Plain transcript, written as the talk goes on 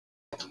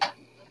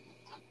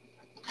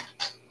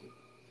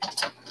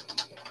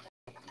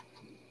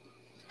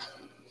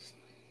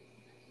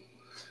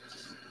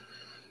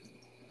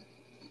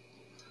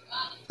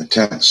The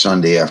 10th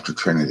Sunday after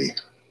Trinity.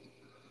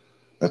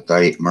 Let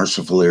thy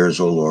merciful ears,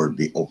 O Lord,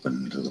 be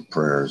open to the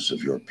prayers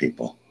of your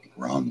people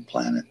around the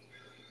planet,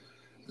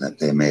 that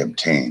they may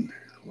obtain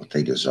what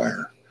they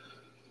desire.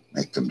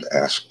 Make them to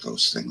ask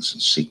those things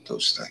and seek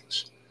those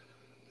things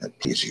that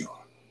please you,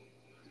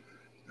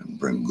 and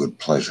bring good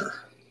pleasure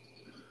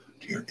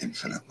to your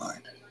infinite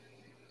mind,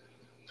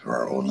 through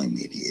our only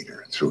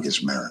mediator, through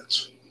his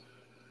merits,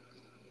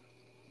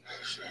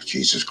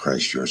 Jesus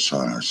Christ, your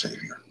Son, our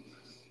Savior.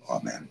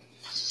 Amen.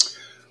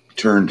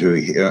 Turn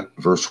to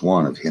verse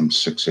 1 of hymn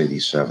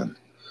 687.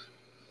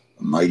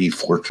 A mighty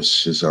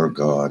fortress is our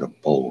God, a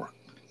bulwark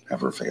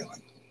never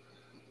failing.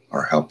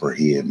 Our helper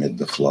he amid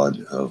the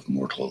flood of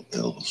mortal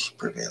ills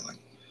prevailing.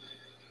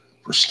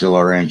 For still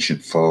our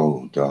ancient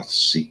foe doth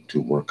seek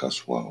to work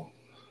us woe.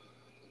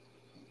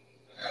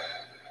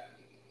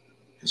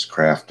 His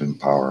craft and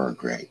power are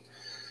great,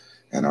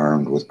 and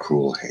armed with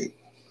cruel hate,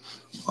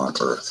 on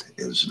earth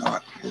is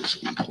not his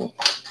equal.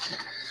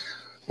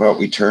 Well,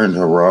 we turn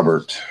to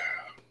Robert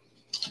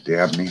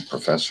Dabney,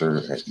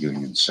 professor at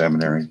Union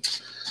Seminary.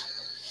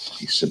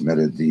 He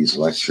submitted these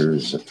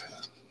lectures at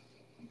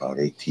about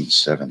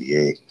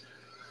 1878.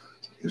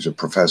 He was a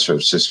professor of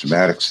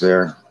systematics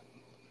there.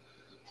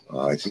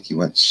 I think he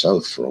went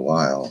south for a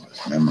while,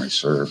 if memory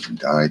serves, and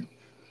died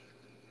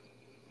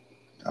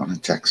down in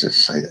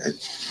Texas. I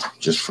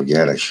just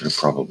forget, I should have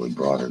probably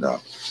brought it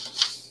up.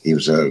 He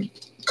was a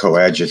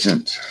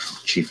coadjutant,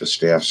 chief of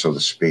staff, so to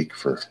speak,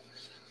 for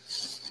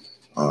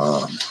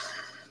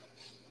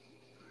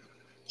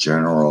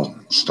General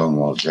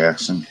Stonewall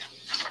Jackson.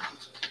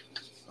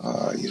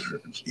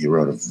 He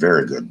wrote a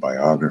very good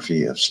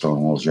biography of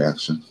Stonewall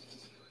Jackson.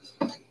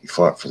 He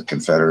fought for the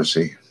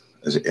Confederacy.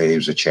 He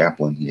was a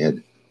chaplain. He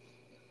had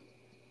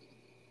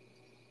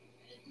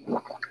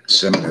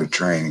seminary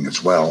training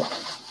as well.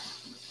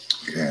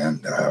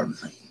 And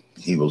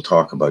he will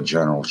talk about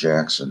General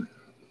Jackson,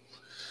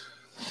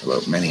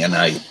 about many a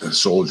night a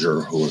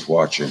soldier who was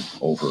watching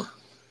over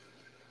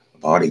a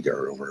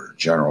bodyguard over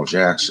General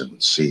Jackson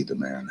would see the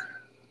man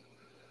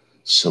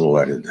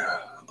silhouetted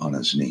on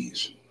his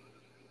knees.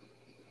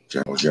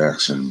 General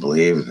Jackson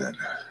believed that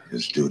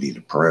his duty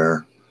to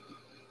prayer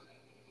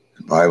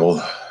and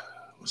Bible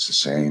was the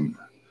same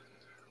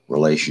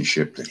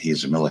relationship that he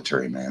as a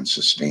military man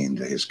sustained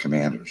to his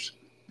commanders,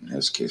 in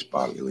his case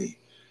Bobby Lee.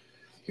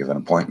 You have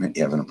an appointment,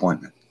 you have an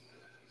appointment.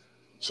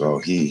 So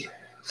he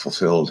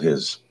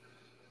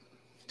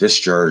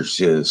discharged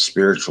his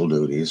spiritual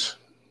duties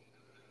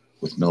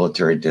with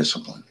military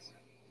discipline.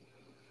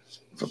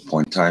 If it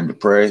point time to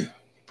pray,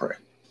 pray.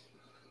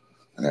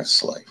 And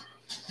that's life.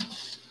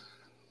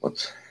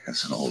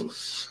 That's an old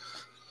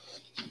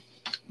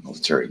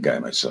military guy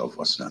myself.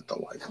 What's not to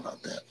like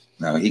about that?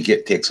 Now, he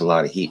takes a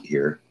lot of heat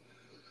here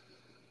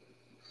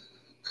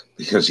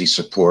because he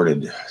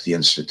supported the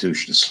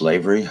institution of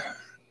slavery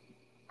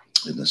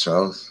in the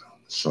South.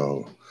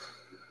 So,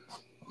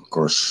 of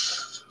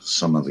course,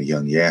 some of the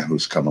young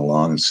yahoos come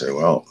along and say,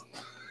 well,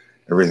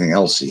 everything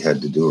else he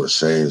had to do or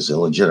say is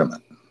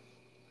illegitimate.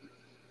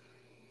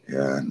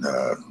 And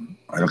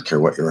I don't care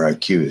what your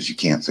IQ is, you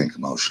can't think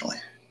emotionally.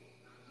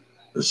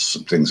 There's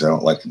some things I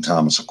don't like in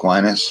Thomas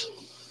Aquinas,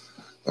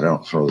 but I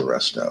don't throw the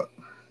rest out.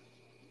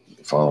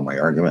 You follow my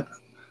argument?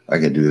 I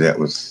could do that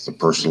with the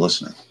person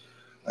listening.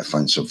 I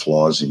find some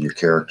flaws in your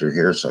character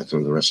here, so I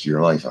throw the rest of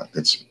your life out.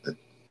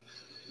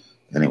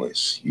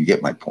 Anyways, you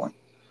get my point.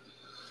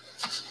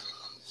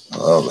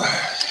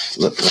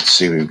 Let's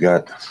see, we've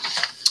got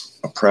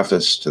a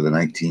preface to the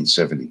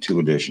 1972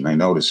 edition. I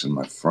noticed in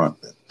my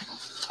front that,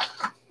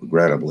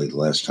 regrettably, the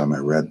last time I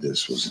read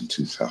this was in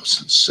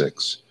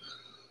 2006.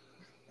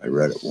 I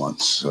read it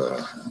once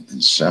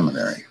in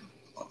seminary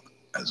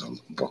as a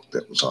book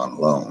that was on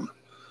loan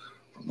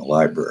from the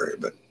library,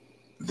 but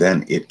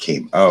then it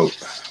came out.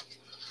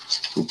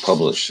 Who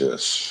published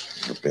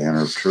this? The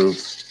Banner of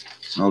Truth?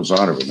 No, it was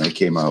Zondervan. They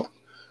came out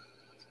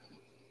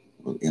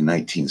in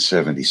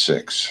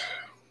 1976.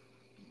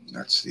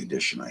 That's the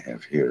edition I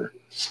have here.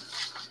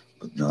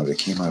 But no, they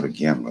came out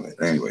again with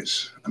it.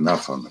 Anyways,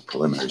 enough on the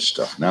preliminary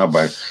stuff. Now,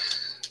 by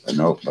a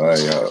note by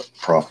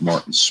Prof.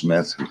 Morton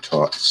Smith, who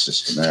taught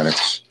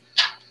systematics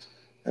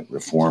at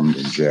Reformed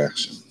in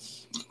Jackson.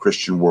 The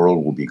Christian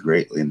world will be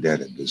greatly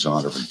indebted to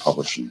Zondervan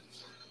Publishing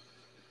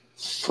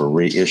for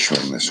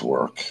reissuing this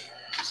work.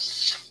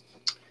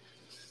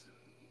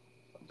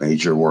 A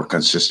major work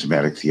on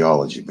systematic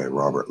theology by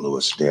Robert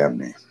Louis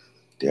Dabney.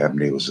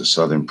 Dabney was a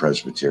Southern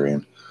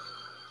Presbyterian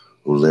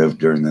who lived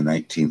during the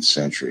 19th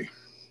century.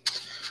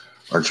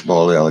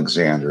 Archibald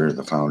Alexander,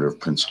 the founder of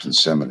Princeton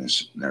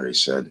Seminary,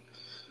 said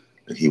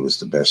that he was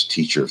the best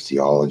teacher of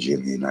theology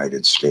in the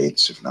United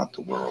States, if not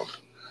the world.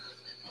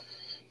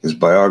 His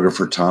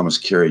biographer, Thomas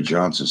Carey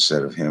Johnson,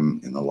 said of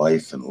him in the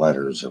life and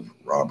letters of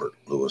Robert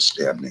Louis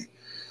Dabney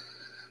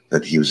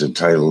that he was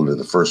entitled to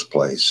the first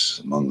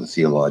place among the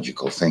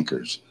theological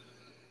thinkers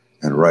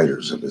and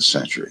writers of his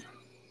century.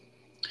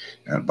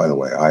 And by the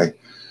way, I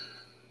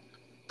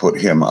put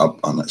him up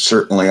on the,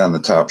 certainly on the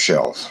top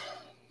shelf.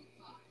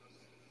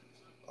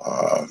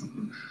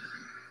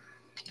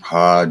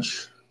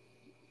 Hodge,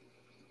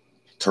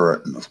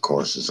 Turretin, of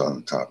course, is on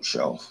the top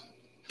shelf.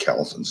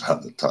 Calvin's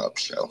on the top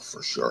shelf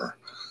for sure.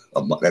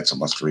 That's a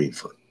must-read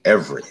for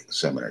every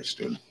seminary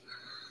student.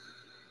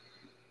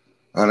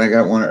 And I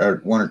got one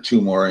or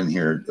two more in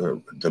here.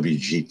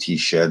 WGT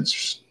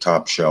Shedd's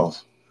top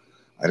shelf.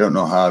 I don't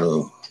know how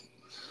to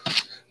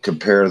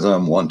compare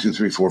them. 1, 2,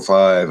 3, 4,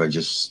 5.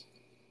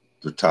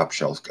 They're top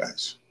shelf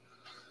guys,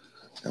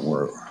 and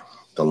we're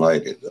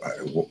delighted.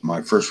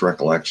 My first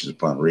recollections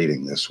upon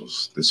reading this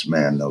was this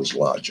man knows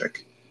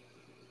logic.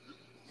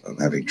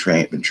 Having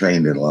been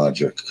trained in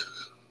logic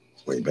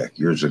way back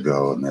years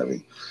ago, and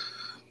having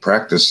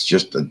practiced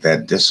just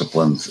that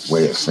disciplined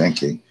way of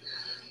thinking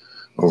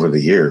over the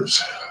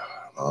years,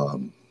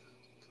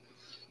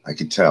 I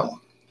could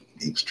tell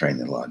he was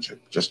trained in logic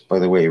just by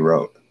the way he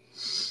wrote.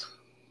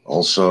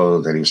 Also,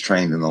 that he was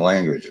trained in the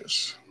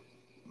languages.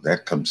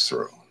 That comes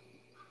through.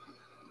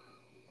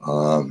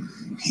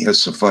 He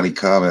has some funny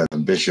comment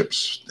on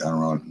bishops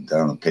down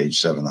on page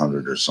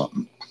 700 or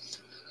something,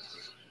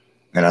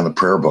 and on the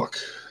prayer book,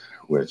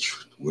 which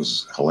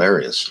was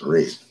hilarious to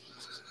read.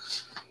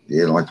 He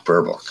didn't like the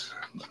prayer book.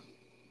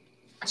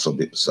 So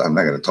I'm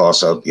not going to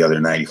toss out the other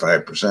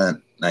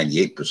 95%,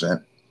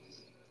 98%.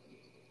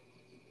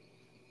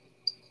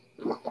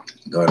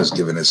 God has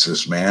given us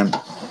this man,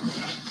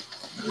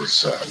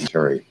 this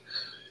military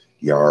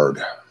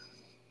yard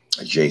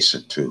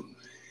adjacent to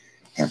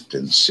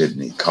Hampton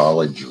Sydney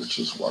College, which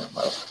is what,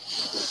 about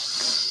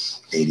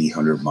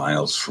 100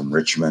 miles from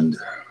Richmond.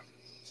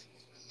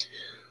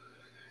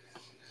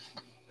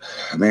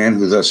 A man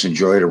who thus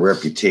enjoyed a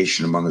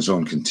reputation among his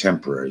own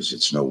contemporaries,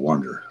 it's no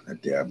wonder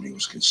that Dabney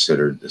was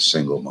considered the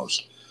single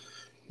most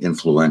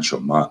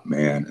influential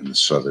man in the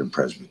Southern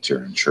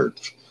Presbyterian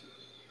Church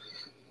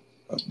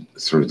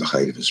through the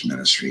height of his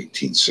ministry,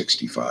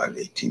 1865,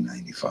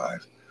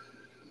 1895.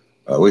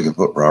 We can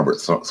put Robert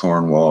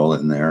Thornwall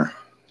in there.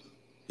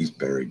 He's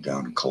buried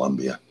down in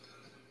Columbia.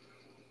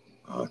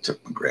 I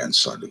took my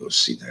grandson to go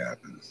see that.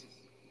 And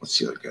what's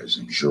the other guy's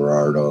name?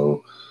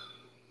 Gerardo.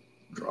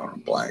 Drawing a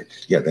blank.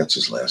 Yeah, that's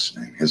his last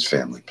name. His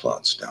family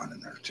plots down in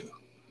there too.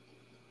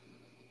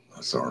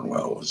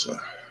 Thornwell was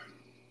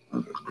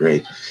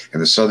great.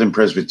 And the Southern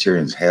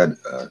Presbyterians had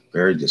a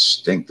very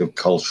distinctive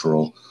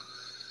cultural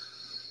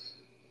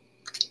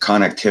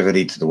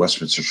connectivity to the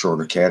Westminster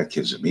Shorter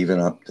Catechism. Even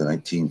up to the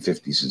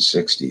 1950s and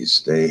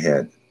 60s, they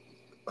had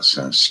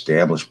an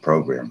established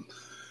program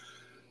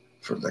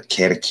for the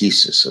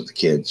catechesis of the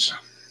kids.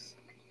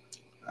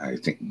 I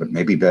think, but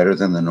maybe better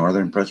than the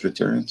Northern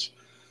Presbyterians.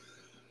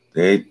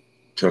 They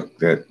took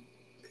that,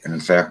 and in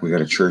fact, we got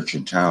a church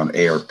in town,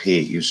 ARP,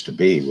 used to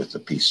be with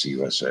the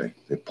PCUSA.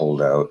 They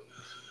pulled out,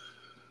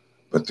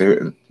 but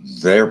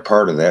they're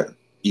part of that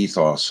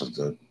ethos of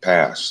the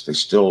past. They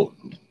still,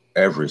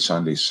 every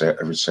Sunday,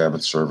 every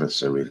Sabbath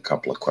service, they read a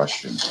couple of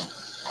questions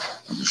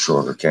from the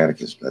Shorter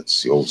Catechism.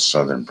 That's the old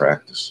Southern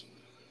practice,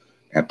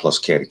 and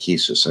plus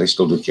catechesis. So they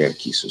still do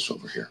catechesis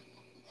over here.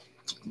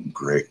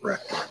 Great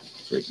rector,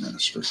 great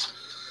minister.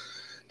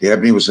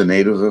 Dabney was a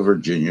native of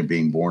Virginia,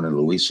 being born in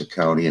Louisa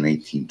County in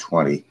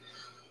 1820,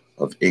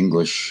 of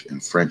English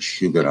and French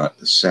Huguenot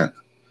descent.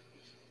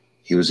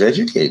 He was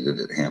educated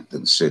at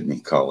Hampton Sydney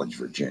College,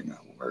 Virginia,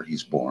 where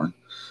he's born,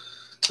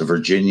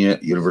 the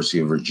University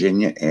of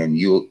Virginia, and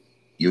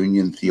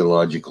Union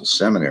Theological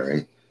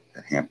Seminary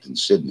at Hampton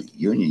Sydney.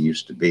 Union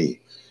used to be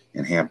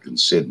in Hampton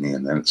Sydney,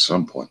 and then at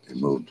some point they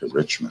moved to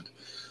Richmond.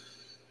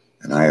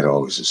 And I had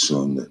always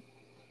assumed that,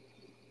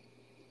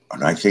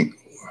 and I think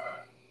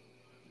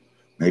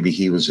maybe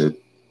he was at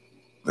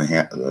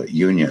the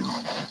Union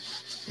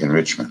in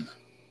Richmond.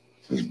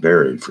 He's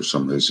buried for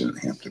some reason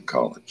at Hampton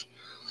College.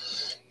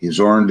 He was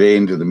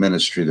ordained to the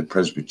ministry of the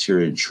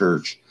Presbyterian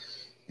Church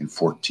in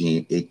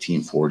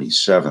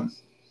 1847.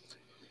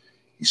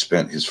 He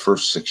spent his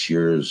first 6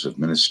 years of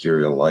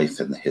ministerial life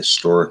in the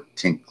historic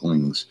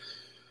Tinkling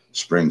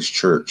Springs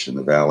Church in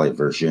the Valley of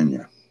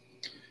Virginia.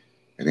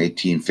 In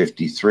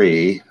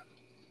 1853,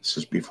 this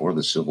is before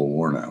the Civil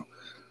War now,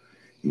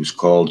 he was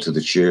called to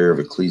the chair of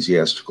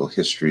ecclesiastical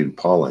history and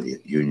polity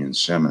at Union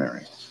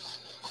Seminary.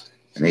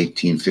 In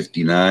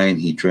 1859,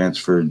 he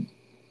transferred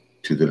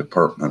to the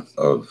Department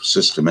of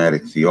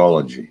Systematic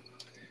Theology.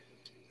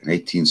 In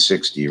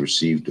 1860, he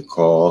received a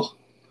call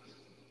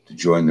to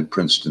join the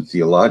Princeton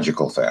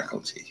Theological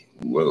Faculty.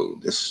 Whoa,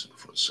 this is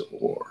before the Civil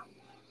War.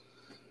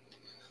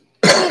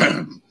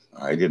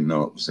 I didn't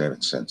know it was that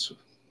extensive.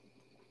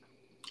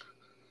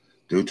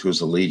 Due to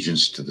his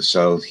allegiance to the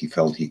South, he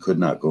felt he could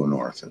not go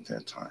north at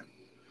that time.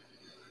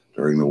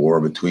 During the war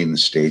between the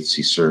states,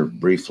 he served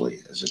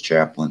briefly as a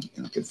chaplain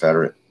in the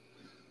Confederate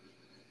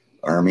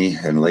Army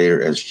and later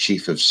as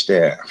Chief of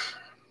Staff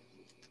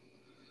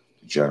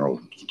to General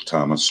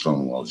Thomas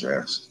Stonewall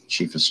Jackson.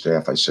 Chief of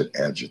Staff, I said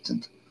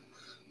adjutant.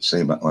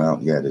 Same, well,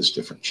 yeah, it is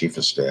different. Chief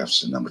of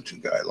Staff's the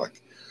 #2 guy,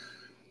 like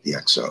the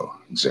XO,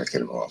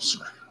 executive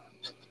officer.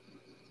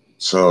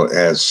 So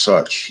as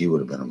such, he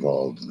would have been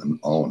involved in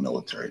all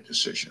military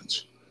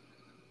decisions.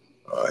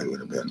 He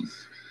would have been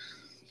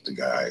the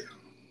guy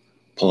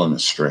pulling the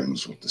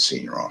strings with the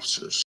senior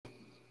officers.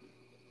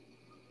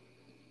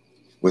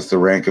 With the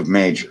rank of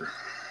major,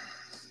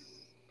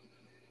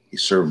 he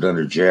served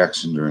under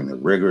Jackson during the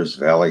rigorous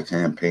Valley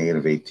Campaign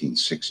of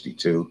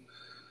 1862.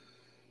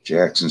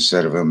 Jackson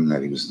said of him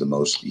that he was the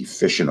most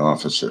efficient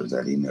officer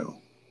that he knew.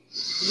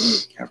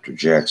 After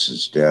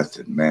Jackson's death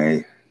in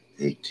May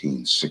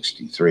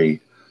 1863,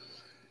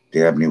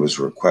 Dabney was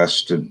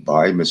requested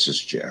by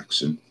Mrs.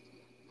 Jackson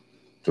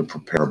to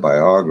prepare a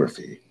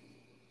biography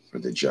for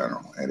the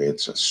general, and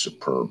it's a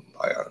superb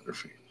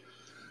biography.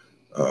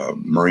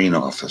 Marine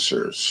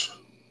officers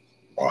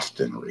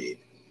often read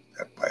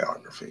that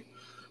biography.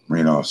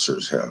 Marine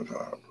officers have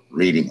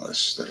reading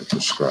lists that are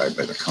prescribed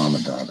by the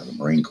Commandant of the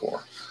Marine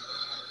Corps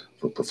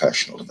for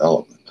professional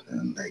development,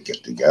 and they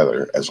get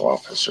together as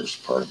officers,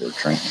 part of their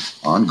training,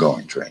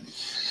 ongoing training.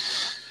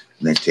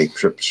 And they take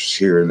trips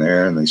here and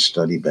there, and they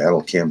study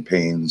battle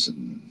campaigns,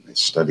 and they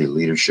study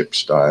leadership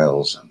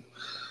styles and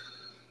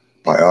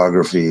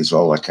biographies,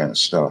 all that kind of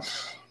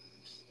stuff.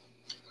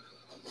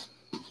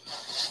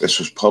 This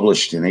was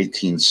published in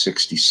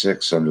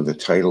 1866 under the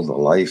title The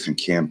Life and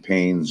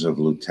Campaigns of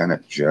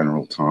Lieutenant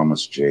General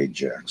Thomas J.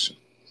 Jackson.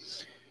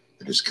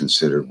 It is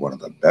considered one of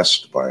the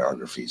best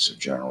biographies of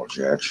General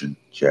Jackson.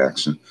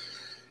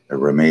 It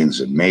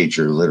remains a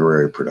major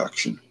literary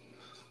production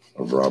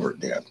of Robert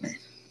Dabney.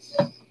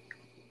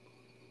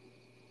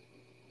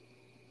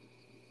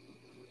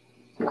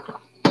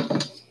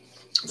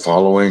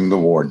 Following the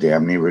war,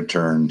 Dabney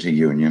returned to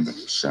Union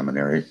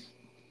Seminary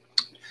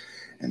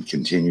and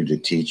continued to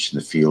teach in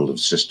the field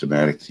of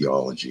systematic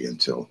theology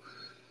until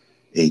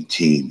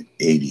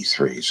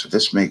 1883. So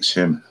this makes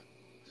him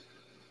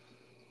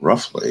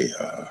roughly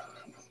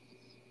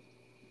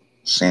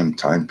same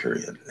time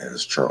period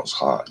as Charles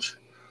Hodge,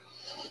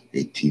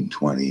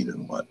 1820 to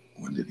what?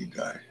 When did he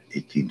die?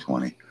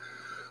 1820.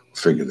 We'll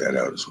figure that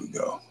out as we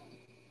go.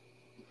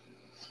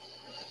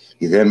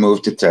 He then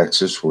moved to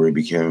Texas, where he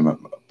became a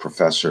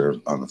professor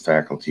on the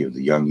faculty of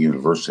the Young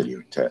University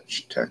of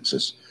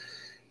Texas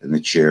and the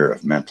chair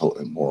of mental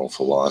and moral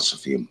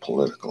philosophy and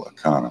political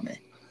economy.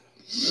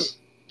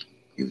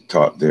 He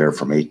taught there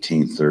from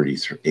 1883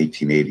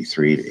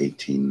 to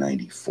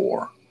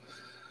 1894.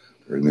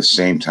 During the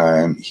same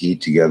time, he,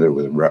 together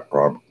with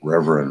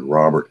Reverend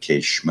Robert K.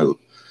 Schmoot,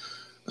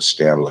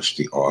 established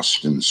the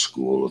Austin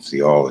School of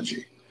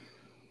Theology,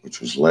 which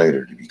was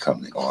later to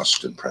become the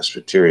Austin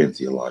Presbyterian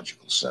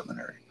Theological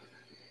Seminary.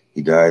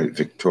 He died at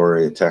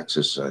Victoria,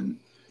 Texas on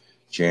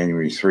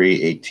January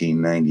 3,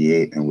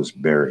 1898, and was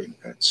buried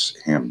at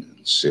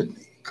Hamden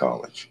Sydney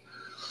College.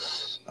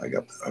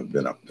 I've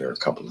been up there a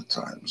couple of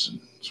times,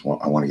 and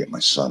I want to get my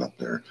son up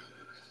there.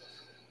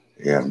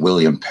 And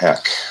William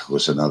Peck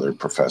was another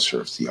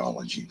professor of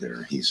theology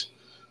there. He's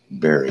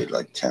buried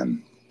like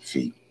 15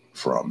 feet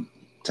from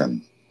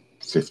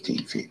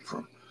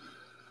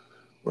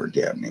where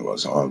Dabney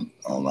was.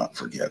 I'll not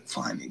forget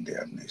finding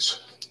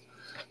Dabney's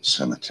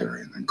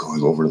cemetery and then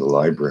going over to the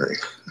library.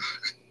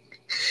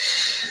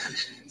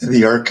 And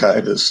the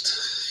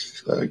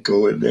archivist, I'd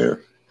go in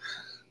there,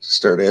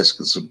 start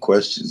asking some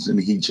questions,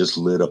 and he just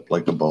lit up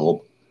like a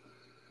bulb.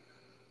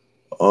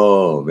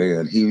 Oh,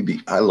 man,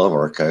 I love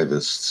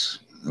archivists.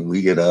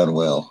 We get on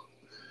well.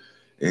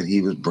 And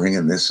he was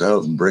bringing this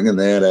out and bringing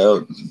that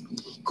out,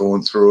 and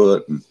going through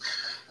it. And,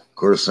 of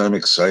course, I'm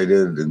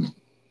excited and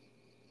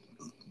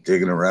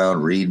digging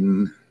around,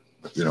 reading,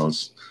 the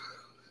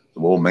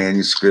old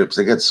manuscripts.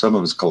 They got some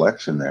of his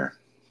collection there.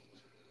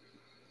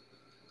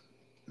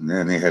 And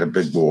then they had a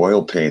big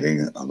oil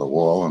painting on the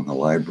wall in the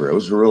library. It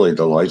was a really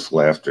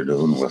delightful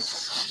afternoon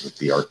with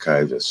the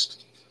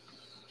archivist.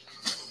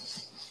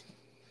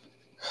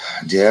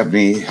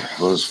 Dabney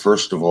was,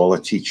 first of all, a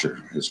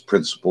teacher. His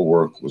principal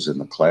work was in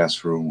the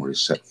classroom, where he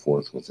set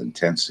forth with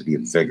intensity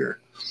and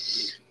vigor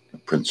the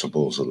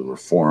principles of the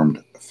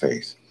Reformed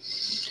faith.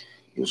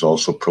 He was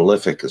also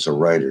prolific as a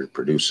writer,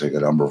 producing a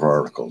number of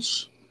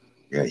articles.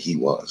 Yeah, he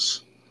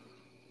was.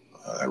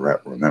 I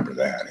remember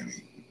that. I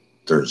mean,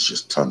 there's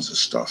just tons of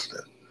stuff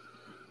that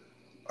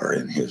are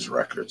in his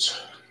records.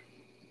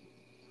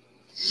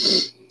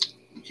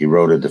 He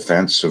wrote A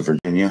Defense of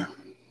Virginia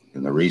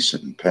in the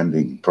recent and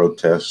pending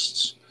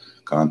contests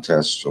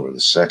over the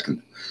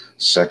second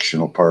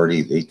sectional party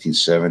of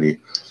 1870,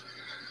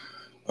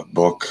 a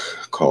book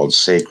called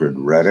Sacred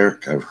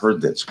Rhetoric. I've heard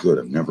that's good.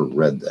 I've never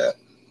read that.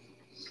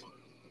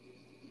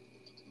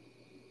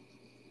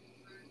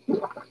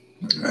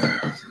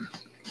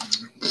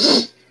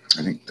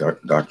 I think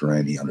Dr.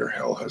 Andy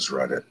Underhill has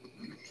read it,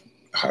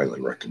 highly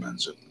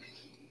recommends it.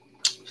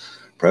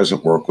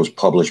 Present work was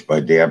published by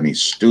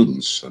Dabney's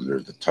students under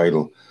the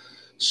title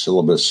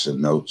Syllabus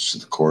and Notes to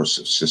the Course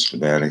of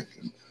Systematic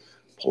and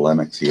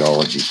Polemic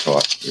Theology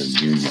Taught in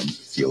Union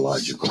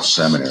Theological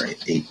Seminary,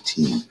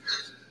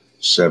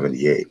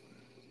 1878.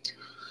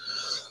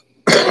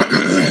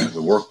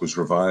 The work was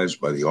revised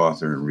by the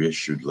author and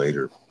reissued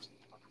later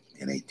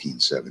in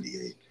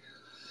 1878.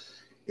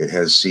 It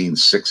has seen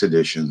 6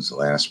 editions, the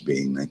last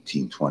being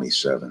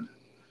 1927.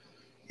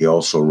 He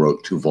also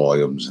wrote 2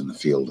 volumes in the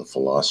field of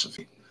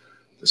philosophy,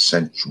 The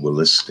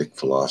Sensualistic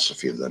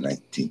Philosophy of the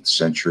 19th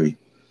Century,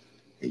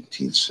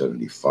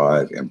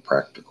 1875, and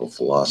Practical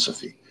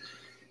Philosophy,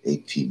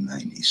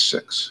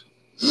 1896.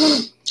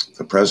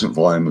 The present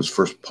volume was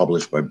first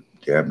published by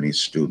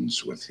Dabney's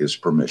students with his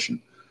permission.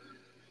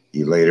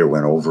 He later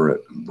went over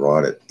it and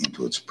brought it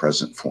into its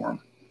present form.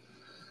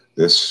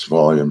 This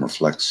volume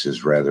reflects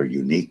his rather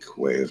unique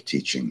way of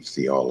teaching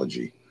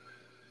theology.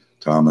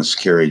 Thomas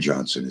Carey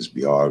Johnson, his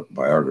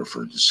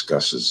biographer,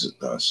 discusses it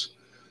thus.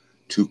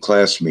 2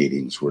 class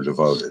meetings were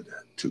devoted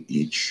to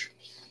each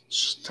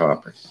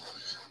topic,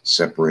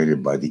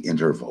 separated by the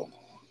interval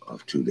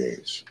of 2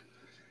 days.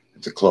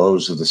 At the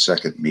close of the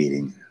second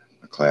meeting,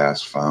 the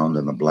class found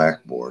on the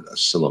blackboard a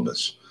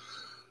syllabus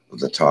of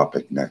the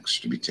topic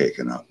next to be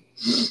taken up.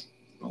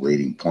 The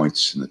leading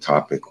points in the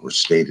topic were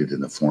stated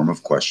in the form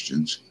of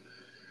questions,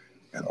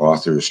 and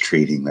authors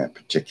treating that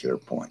particular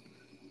point.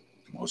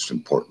 The most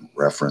important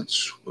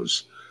reference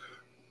was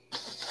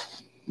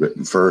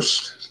written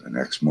first, the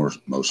next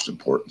most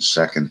important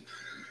second,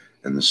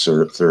 and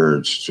the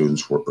third,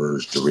 students were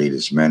urged to read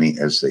as many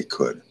as they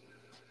could.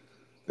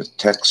 The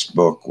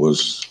textbook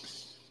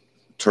was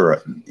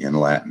Turretin in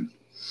Latin.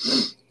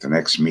 The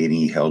next meeting,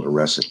 he held a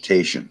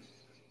recitation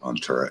on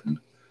Turretin,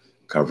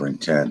 covering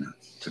 10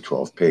 to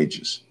 12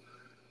 pages.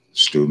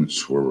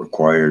 Students were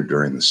required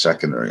during the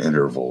second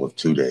interval of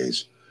 2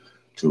 days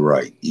to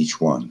write,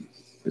 each one,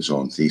 his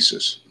own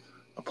thesis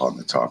upon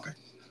the topic.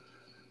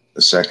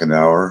 The second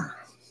hour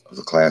of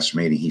the class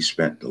meeting he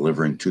spent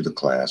delivering to the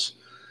class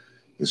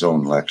his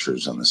own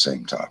lectures on the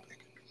same topic.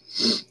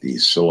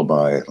 These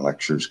syllabi and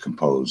lectures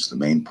compose the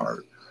main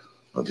part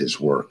of his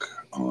work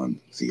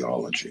on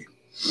theology.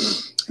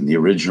 In the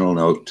original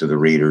note to the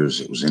readers,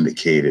 it was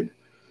indicated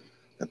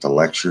that the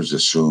lectures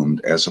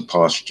assumed as a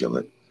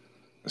postulate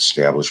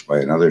established by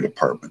another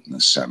department in the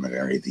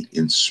seminary the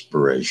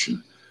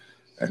inspiration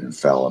and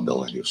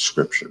infallibility of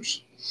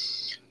scriptures.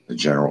 The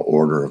general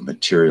order of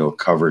material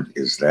covered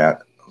is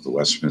that of the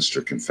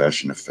Westminster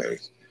Confession of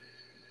Faith.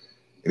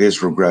 It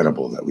is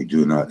regrettable that we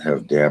do not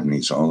have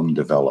Dabney's own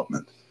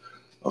development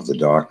of the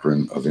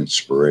doctrine of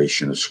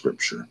inspiration of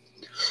Scripture.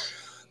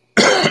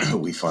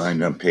 We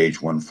find on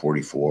page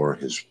 144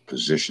 his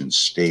position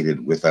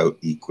stated without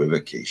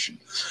equivocation.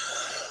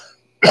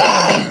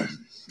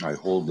 I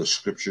hold the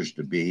Scriptures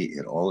to be,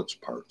 in all its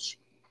parts,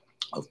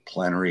 of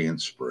plenary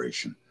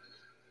inspiration.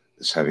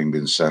 This having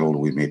been settled,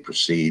 we may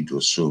proceed to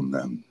assume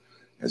them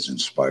as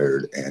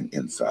inspired and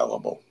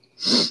infallible.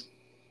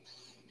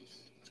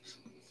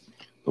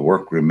 The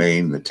work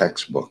remained the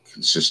textbook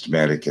in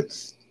systematic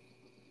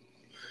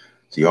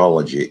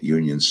theology at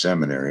Union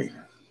Seminary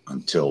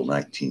until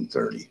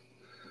 1930.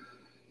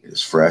 It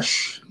is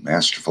fresh,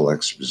 masterful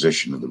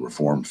exposition of the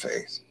Reformed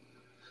faith.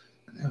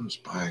 And that was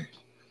by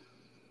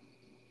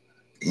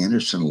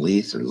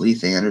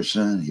Leith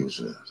Anderson. He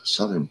was a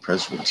Southern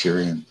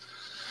Presbyterian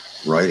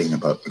writing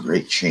about the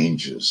great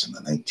changes in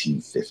the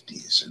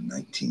 1950s and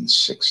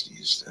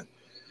 1960s that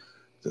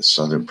the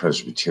Southern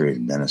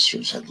Presbyterian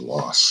ministers had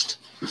lost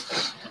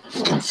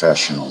the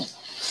confessional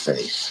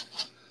faith.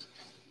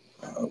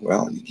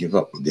 Well, you give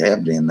up with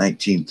Dabney in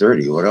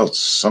 1930. What else?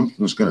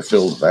 Something's going to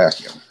fill the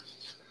vacuum.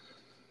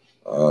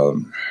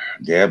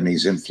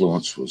 Dabney's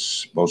influence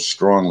was most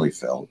strongly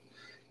felt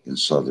in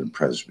Southern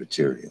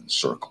Presbyterian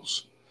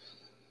circles.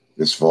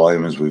 This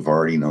volume, as we've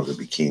already noted,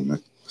 became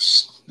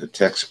the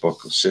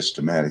textbook of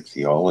systematic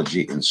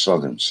theology in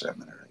Southern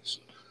seminaries.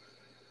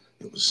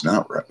 It was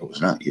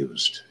not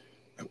used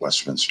at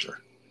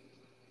Westminster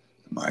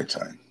in my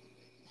time,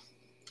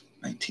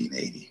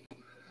 1980.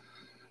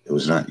 It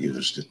was not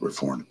used at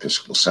Reformed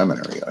Episcopal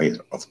Seminary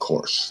either, of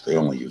course. They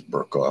only used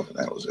Burkhoff, and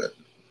that was it.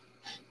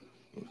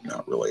 It was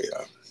not really,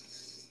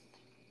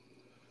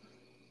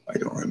 I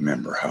don't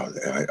remember how,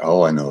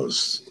 all I know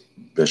is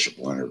Bishop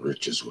Leonard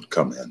Riches would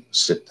come in,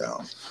 sit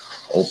down,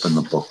 open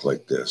the book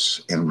like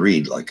this, and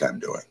read like I'm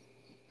doing.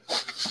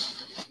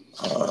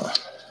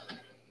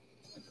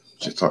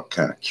 Which I thought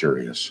kind of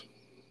curious.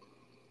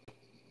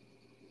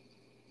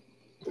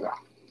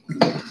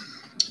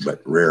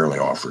 But rarely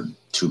offered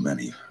too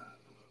many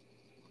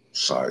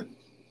side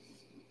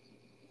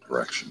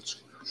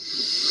directions.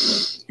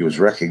 He was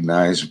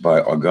recognized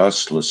by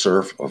Auguste Le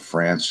Cerf of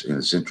France in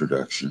his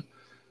introduction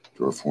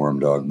to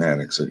Reformed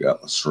dogmatics. I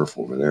got Le Cerf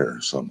over there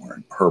somewhere.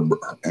 And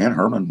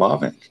Herman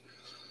Bavinck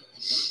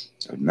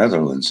of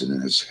Netherlands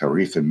in his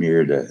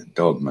Gereformeerde de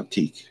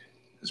Dogmatiek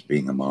as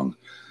being among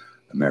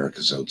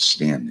America's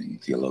outstanding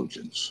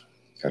theologians.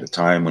 At a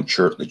time when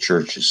the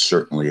church is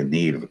certainly in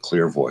need of a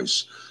clear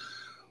voice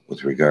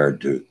with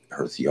regard to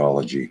her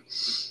theology,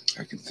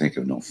 I can think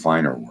of no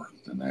finer work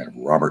than that of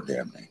Robert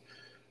Dabney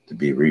to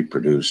be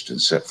reproduced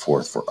and set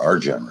forth for our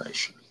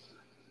generation.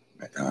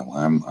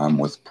 I'm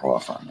with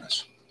Prof on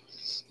this.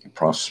 And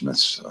Prof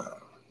Smith's a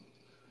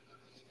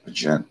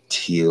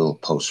genteel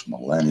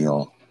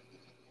postmillennialist.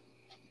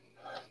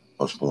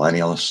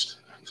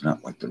 He's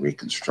not like the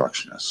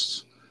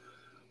Reconstructionists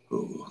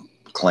who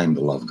claimed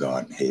to love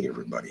God and hate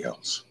everybody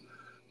else.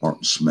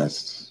 Martin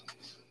Smith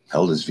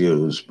held his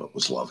views, but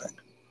was loving.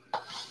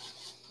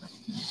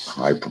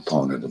 High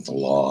proponent of the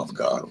law of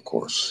God, of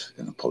course,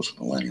 in a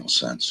post-millennial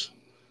sense,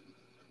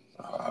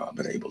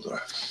 but able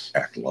to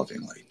act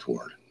lovingly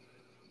toward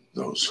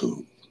those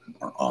who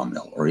are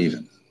amill, or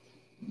even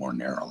more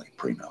narrowly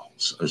premill.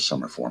 So there's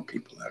some Reformed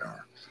people that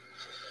are.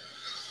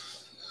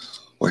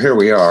 Well, here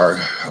we are,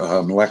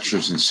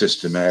 lectures in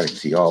systematic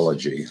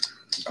theology.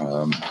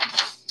 We'll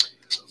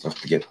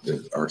have to get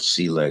our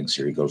sea legs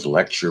here. He goes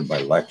lecture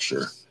by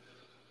lecture.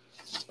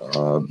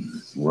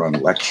 We're on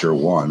lecture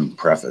 1,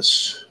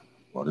 preface.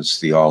 What is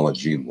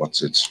theology and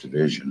what's its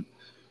division?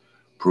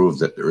 Prove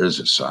that there is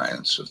a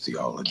science of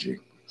theology.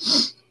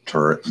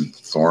 Turret and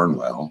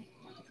Thornwell,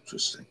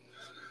 interesting.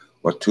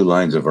 What 2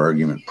 lines of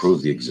argument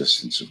prove the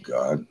existence of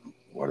God?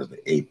 What are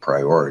the a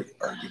priori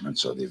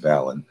arguments? Are they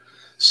valid?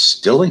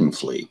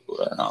 Stillingfleet,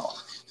 wow.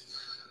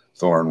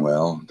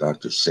 Thornwell,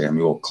 Dr.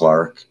 Samuel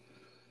Clark,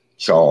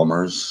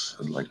 Chalmers,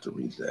 I'd like to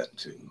read that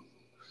too.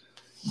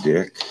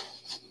 Dick.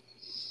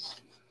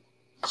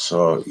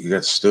 So you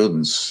got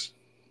students,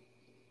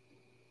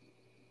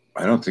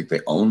 I don't think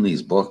they own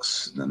these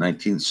books in the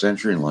 19th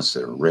century unless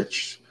they're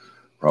rich,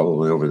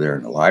 probably over there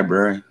in the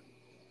library.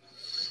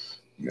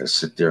 You got to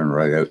sit there and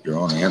write out your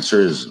own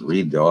answers,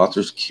 read the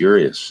authors.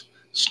 Curious.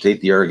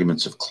 State the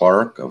arguments of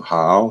Clark, of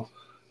how.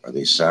 Are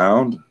they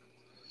sound?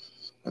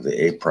 Are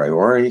they a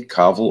priori,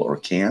 Calvel or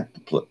Kant, the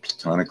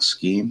Platonic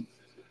scheme?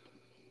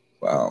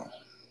 Wow.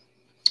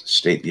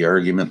 State the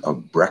argument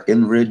of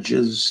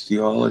Breckenridge's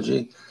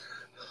theology.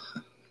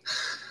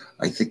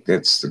 I think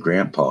that's the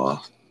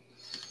grandpa.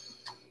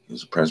 He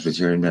was a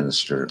Presbyterian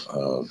minister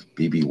of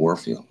B.B.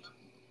 Warfield.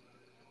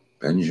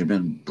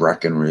 Benjamin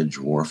Breckenridge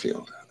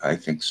Warfield. I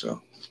think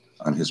so.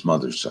 On his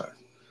mother's side.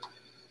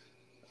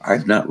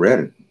 I've not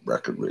read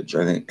Breckenridge.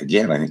 I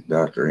think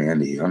Dr.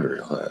 Andy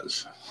Hunter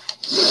has.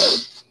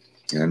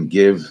 And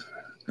give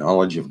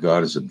knowledge of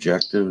God as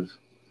objective.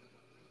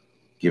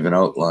 Give an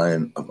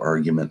outline of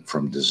argument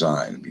from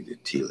design. It'd be the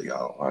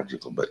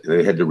teleological, but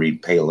they had to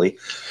read Paley,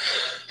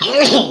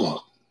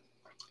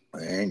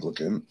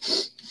 Anglican,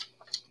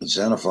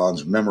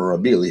 Xenophon's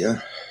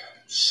Memorabilia,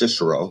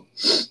 Cicero,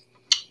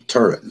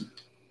 Turretin.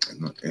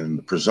 And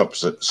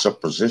the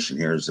supposition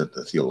here is that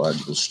the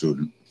theological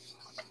student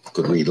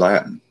could read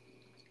Latin.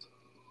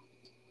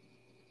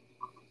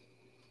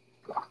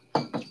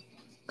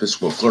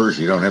 Episcopal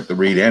clergy don't have to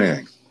read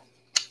anything.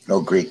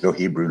 No Greek, no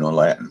Hebrew, no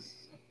Latin.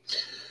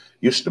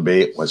 Used to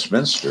be at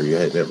Westminster, you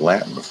had to have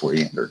Latin before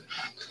you entered.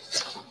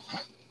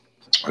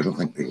 I don't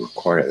think they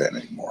require that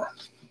anymore.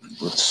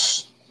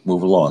 Let's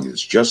move along.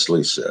 It's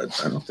justly said.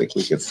 I don't think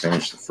we can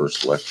finish the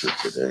first lecture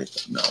today.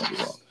 No, we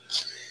won't.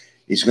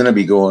 He's going to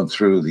be going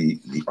through the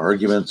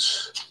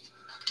arguments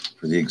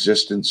for the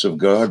existence of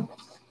God.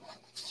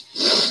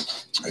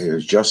 It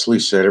is justly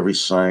said every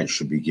science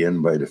should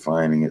begin by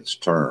defining its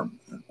term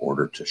in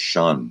order to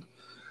shun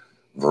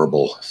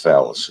verbal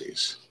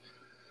fallacies.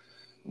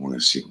 I want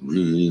to see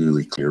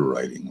really clear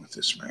writing with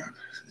this man.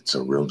 It's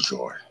a real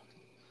joy.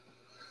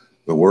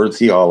 The word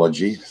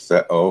theology,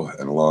 theo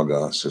and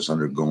logos, has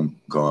undergone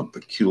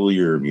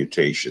peculiar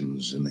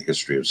mutations in the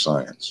history of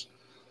science.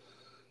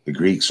 The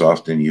Greeks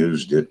often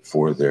used it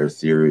for their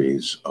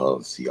theories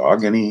of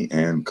theogony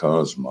and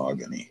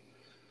cosmogony.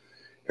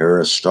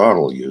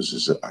 Aristotle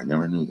uses it, I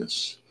never knew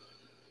this,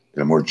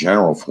 in a more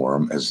general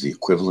form as the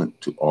equivalent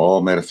to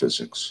all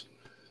metaphysics,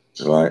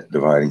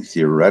 dividing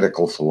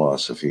theoretical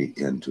philosophy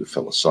into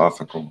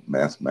philosophical,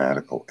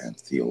 mathematical, and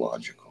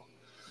theological.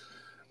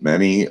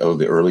 Many of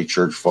the early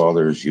church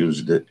fathers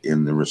used it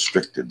in the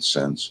restricted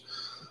sense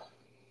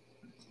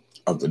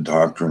of the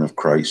doctrine of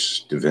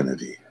Christ's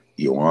divinity.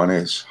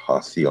 Ioannes ha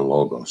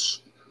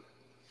theologos.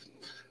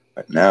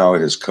 But now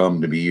it has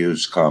come to be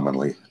used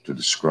commonly to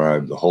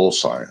describe the whole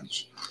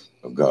science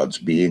of God's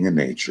being and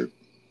nature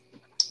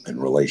in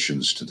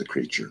relations to the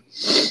creature.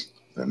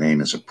 The name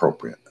is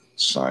appropriate,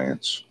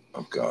 science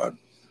of God.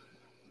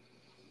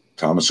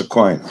 Thomas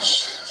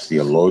Aquinas,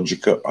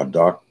 Theologica ad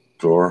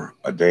doctor,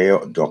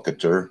 adeo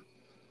docetur,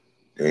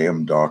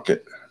 deum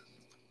docet,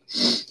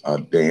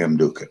 ad deum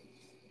ducet.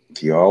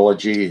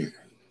 Theology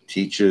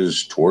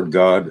teaches toward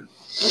God,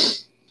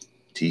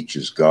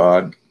 teaches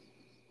God,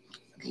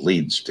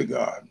 leads to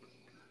God.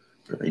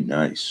 Very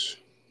nice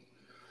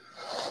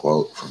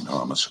quote from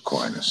Thomas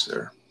Aquinas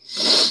there,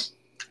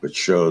 which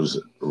shows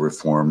that the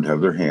Reformed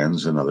have their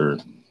hands in other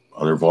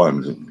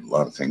volumes, a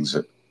lot of things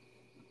that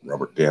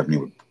Robert Dabney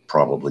would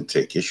probably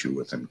take issue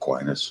with in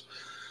Aquinas,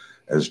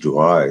 as do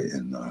I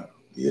in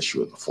the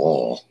issue of the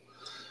fall.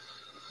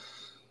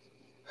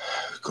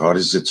 God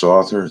is its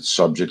author, its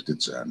subject,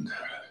 its end.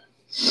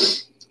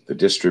 The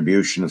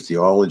distribution of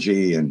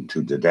theology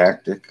into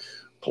didactic,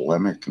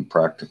 polemic, and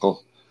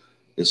practical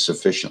is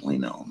sufficiently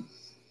known.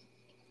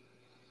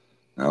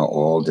 Now,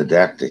 all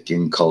didactic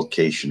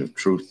inculcation of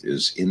truth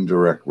is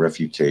indirect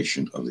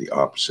refutation of the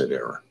opposite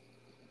error.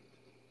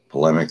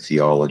 Polemic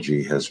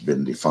theology has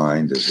been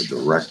defined as a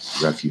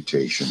direct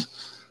refutation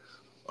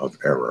of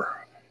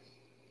error.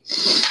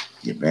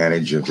 The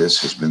advantage of this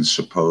has been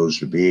supposed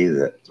to be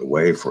that the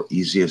way for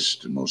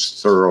easiest and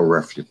most thorough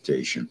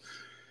refutation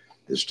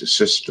is to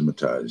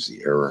systematize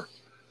the error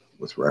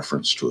with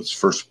reference to its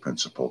first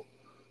principle,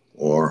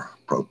 or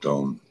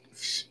proton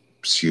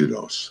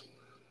pseudos.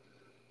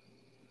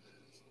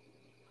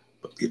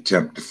 But the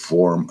attempt to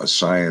form a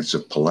science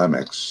of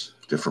polemics,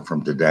 different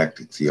from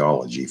didactic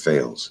theology,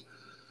 fails,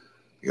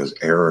 because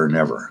error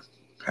never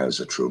has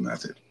a true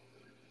method.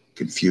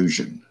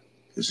 Confusion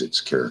is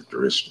its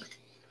characteristic.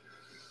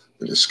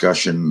 The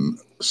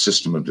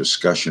system of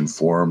discussion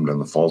formed on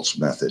the false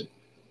method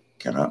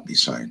cannot be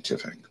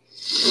scientific.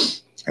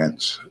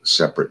 Hence,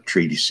 separate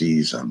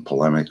treatises on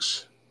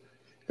polemics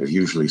have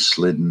usually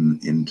slidden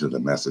into the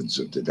methods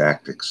of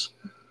didactics,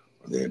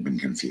 or they have been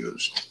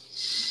confused.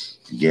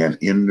 Again,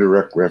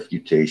 indirect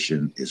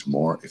refutation is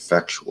more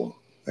effectual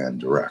than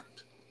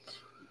direct.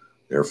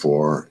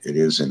 Therefore, it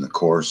is in the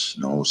course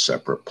no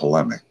separate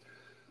polemic,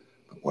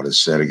 but what is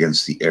said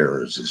against the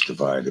errors is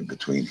divided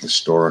between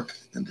historic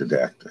and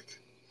didactic.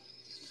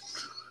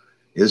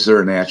 Is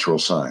there a natural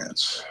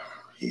science?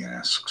 He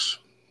asks.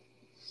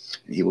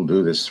 He will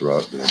do this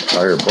throughout the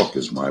entire book,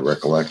 is my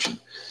recollection.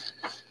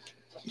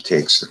 He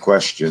takes the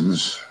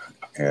questions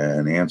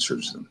and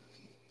answers them.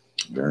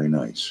 Very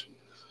nice.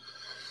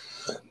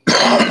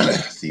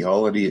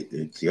 Theology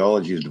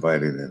is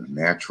divided into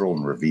natural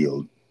and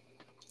revealed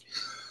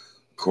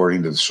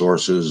according to the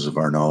sources of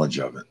our knowledge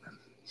of it.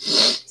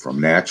 From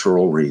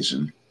natural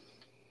reason,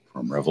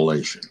 from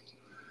revelation.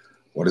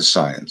 What is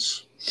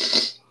science?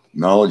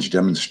 Knowledge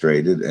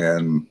demonstrated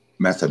and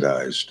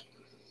methodized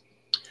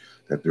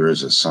that there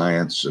is a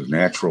science of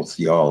natural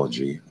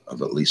theology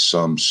of at least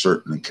some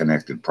certain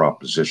connected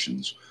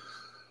propositions,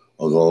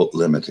 although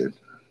limited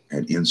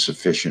and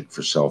insufficient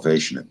for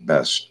salvation at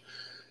best,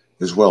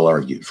 is well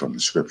argued from the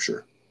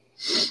scripture.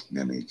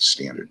 Many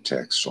standard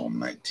texts, Psalm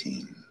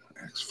 19,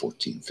 Acts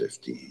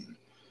 14:15,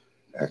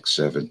 Acts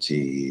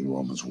 17,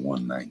 Romans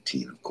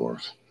 1:19, of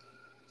course,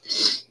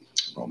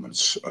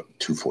 Romans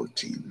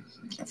 2:14,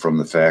 from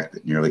the fact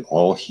that nearly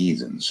all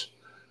heathens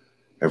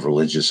have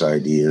religious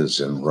ideas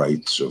and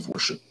rites of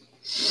worship.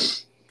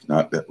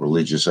 Not that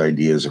religious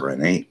ideas are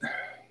innate,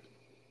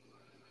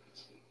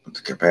 but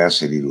the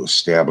capacity to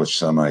establish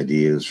some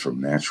ideas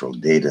from natural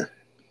data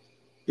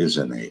is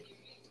innate.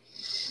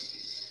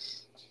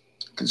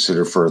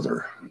 Consider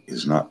further,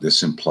 is not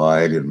this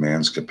implied in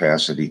man's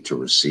capacity to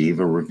receive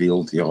a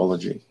revealed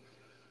theology?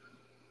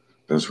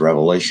 Does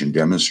revelation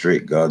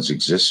demonstrate God's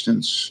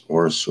existence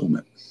or assume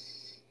it?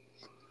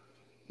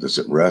 Does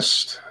it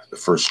rest the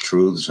first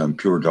truths on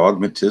pure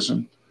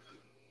dogmatism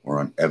or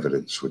on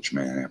evidence which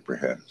man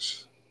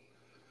apprehends?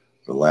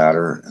 The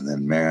latter, and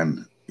then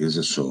man is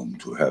assumed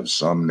to have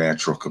some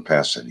natural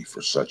capacity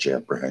for such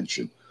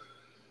apprehension.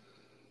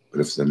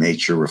 But if the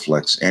nature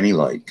reflects any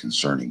light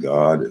concerning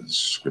God, as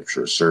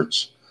Scripture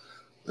asserts,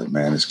 then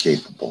man is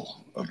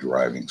capable of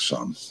deriving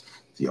some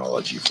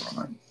theology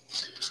from him.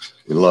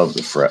 We love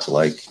the fret,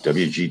 like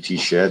W.G.T.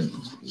 Shedd,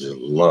 we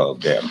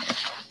love Dabney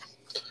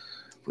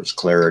for his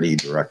clarity,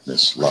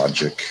 directness,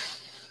 logic.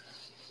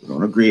 We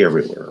don't agree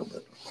everywhere,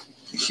 but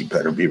you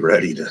better be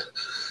ready to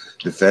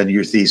defend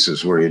your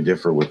thesis where you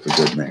differ with the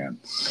good man.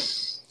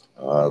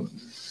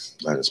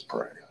 Let us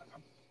pray.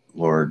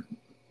 Lord,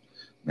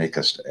 make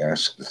us to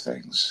ask the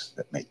things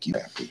that make you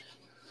happy,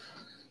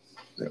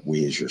 that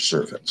we as your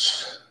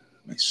servants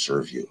may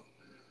serve you,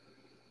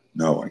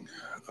 knowing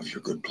of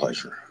your good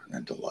pleasure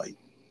and delight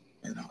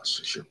in us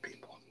as your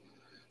people.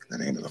 In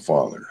the name of the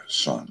Father,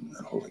 Son,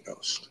 and